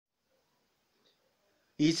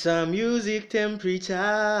It's a music temperature,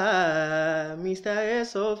 Mr.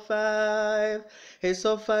 SO5,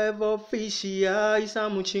 SO5 official, it's a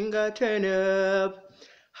muchinga turn up.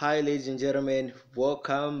 Hi ladies and gentlemen,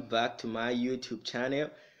 welcome back to my YouTube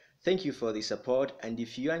channel. Thank you for the support, and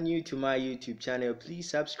if you are new to my YouTube channel,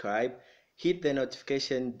 please subscribe, hit the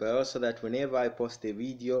notification bell so that whenever I post a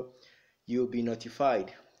video, you'll be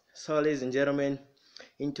notified. So ladies and gentlemen,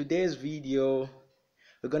 in today's video,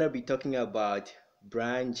 we're gonna be talking about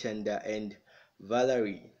Chanda and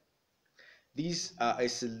Valarie. These are a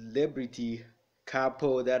celebrity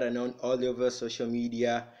couple that are known all over social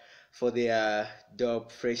media for their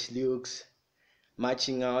dope fresh looks,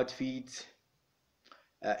 matching outfits,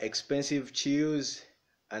 expensive shoes,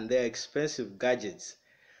 and their expensive gadgets.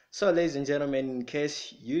 So ladies and gentlemen, in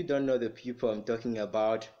case you don't know the people I'm talking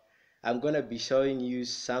about, I'm gonna be showing you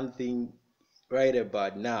something right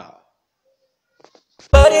about now.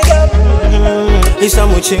 Isa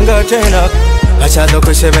muchinga tena Achado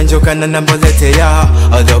kushevenjuka na namboletea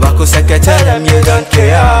Although bakuseke tell them you don't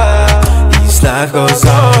care. This life goes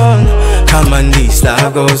on, come on, this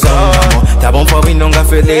life goes on. Tabon for we nonga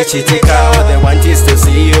felicitika. All they want is to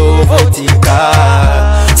see you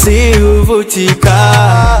votika. See you votika.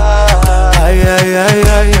 Ay ay ay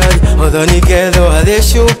ay ay. Odonikedo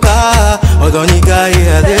adeshuka. Odonigai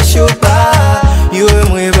adeshuka. You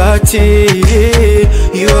mwebati,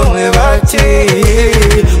 you mwebati.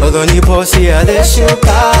 Odoni posi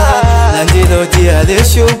adeshuka, landiloti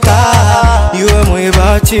adeshuka. You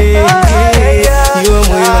mwebati, you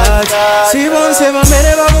mwebati. Sibon seba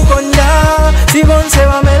mene wakukonda, sibon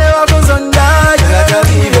seba mene wakuzonda. You gotta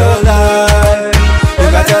live your life,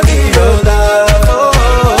 you gotta live your life.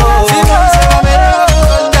 Sibon seba mene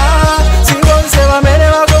wakukonda, sibon seba mene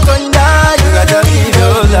wakukonda. You gotta live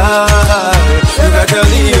your life.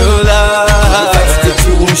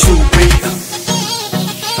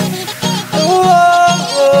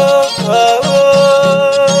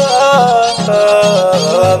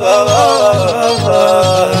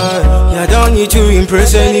 You don't need to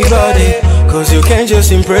impress anybody, cause you can't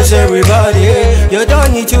just impress everybody. You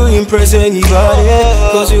don't need to impress anybody,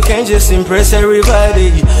 cause you can't just impress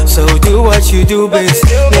everybody. So do what you do best,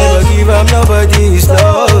 never give up, nobody is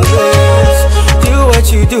flawless. Do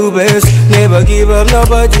what you do best, never give up,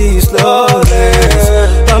 nobody is flawless.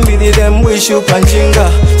 Pambili them wish you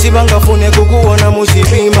panjinga, sibanga fune kukuona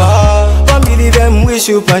muchipima. Pambili them wish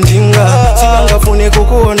you panjinga, sibanga fune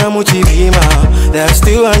kukuona muchipima. They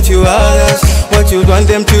still want you others, what you want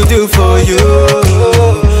them to do for you.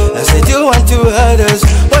 They say you want to others,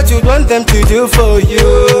 what you want them to do for you.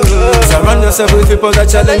 Surround yourself with people that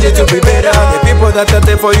challenge you to be better, the people that are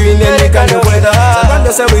there for you in any kind of weather. Surround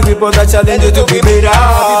yourself with people that challenge you to be better,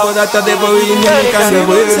 people that are there for you in any kind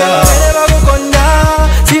of weather.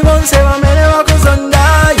 Sibon seba mene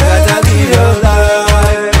wakuzonda. You gotta live your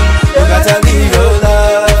life, you gotta live your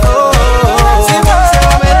life. Sibon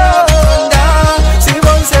seba mene wakuzonda,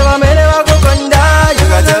 sibon seba mene wakuzonda. You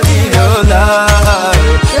gotta live your life,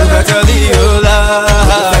 you gotta live your life.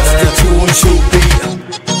 That's the tune should be.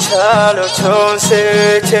 Chalo chonse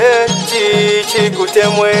cheti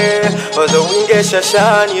chikutemwe, odo winge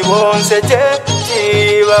shashani bonse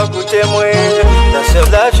cheti bakutemwe. That's your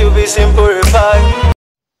life should be simplified.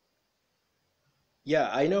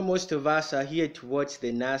 Yeah, I know most of us are here to watch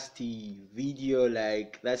the nasty video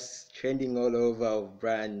like that's trending all over of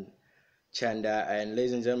Chanda. And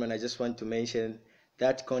ladies and gentlemen, I just want to mention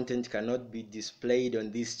that content cannot be displayed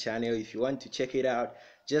on this channel. If you want to check it out,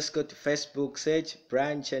 just go to Facebook, search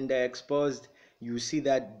Chanda Exposed. You see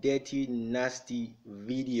that dirty, nasty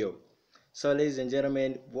video. So ladies and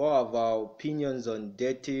gentlemen, what are our opinions on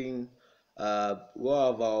dating? What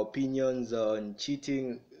are our opinions on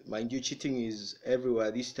cheating? Mind you, cheating is everywhere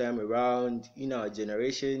this time around. In our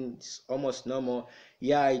generation, it's almost normal.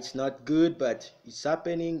 Yeah, it's not good, but it's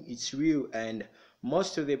happening, it's real. And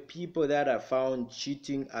most of the people that are found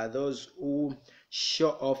cheating are those who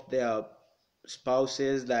show off their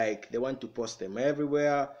spouses, like they want to post them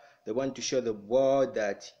everywhere. They want to show the world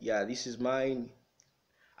that, yeah, this is mine,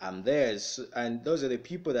 I'm theirs. And those are the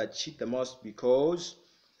people that cheat the most, because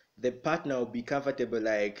the partner will be comfortable,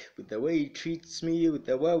 like with the way he treats me, with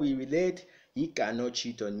the way we relate, he cannot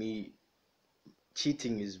cheat on me.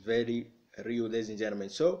 Cheating is very real, ladies and gentlemen.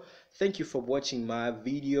 So thank you for watching my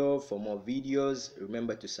video. For more videos,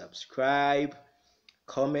 remember to subscribe,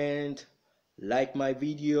 comment, like my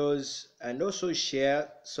videos, and also share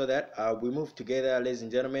so that we move together, ladies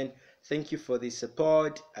and gentlemen. Thank you for the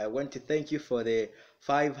support. I want to thank you for the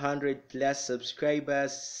 500+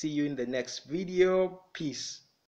 subscribers. See you in the next video. Peace.